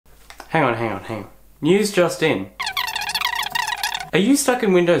Hang on. News just in. Are you stuck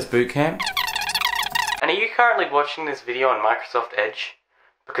in Windows Boot Camp? And are you currently watching this video on Microsoft Edge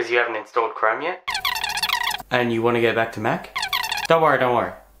because you haven't installed Chrome yet? And you want to get back to Mac? Don't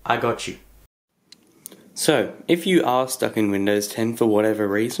worry, I got you. So, if you are stuck in Windows 10 for whatever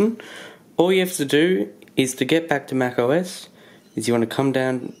reason, all you have to do is to get back to Mac OS, is you want to come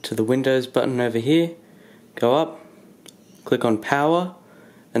down to the Windows button over here, go up, click on Power,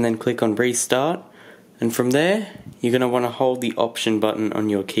 and then click on Restart, and from there you're going to want to hold the Option button on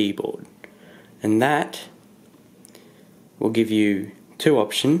your keyboard, and that will give you two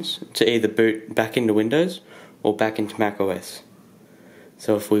options to either boot back into Windows or back into Mac OS.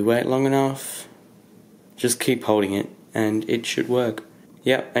 So if we wait long enough, just keep holding it and it should work.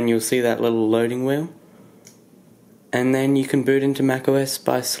 Yep, and you'll see that little loading wheel, and then you can boot into Mac OS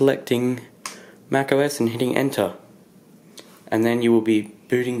by selecting Mac OS and hitting enter, and then you will be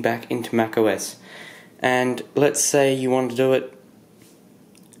booting back into Mac OS. And let's say you want to do it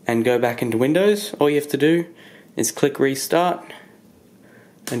and go back into Windows, all you have to do is click restart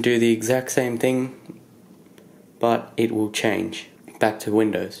and do the exact same thing, but it will change back to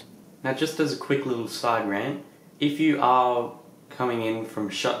Windows. Now, just as a quick little side rant, if you are coming in from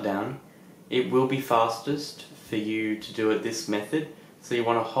shutdown, it will be fastest for you to do it this method. So you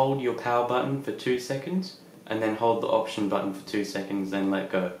want to hold your power button for 2 seconds and then hold the option button for 2 seconds, then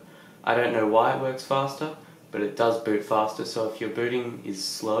let go. I don't know why it works faster, but it does boot faster, so if your booting is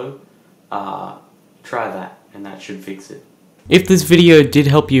slow, try that and that should fix it. If this video did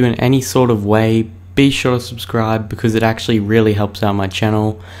help you in any sort of way, be sure to subscribe because it actually really helps out my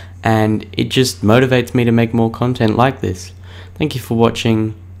channel and it just motivates me to make more content like this. Thank you for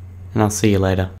watching and I'll see you later.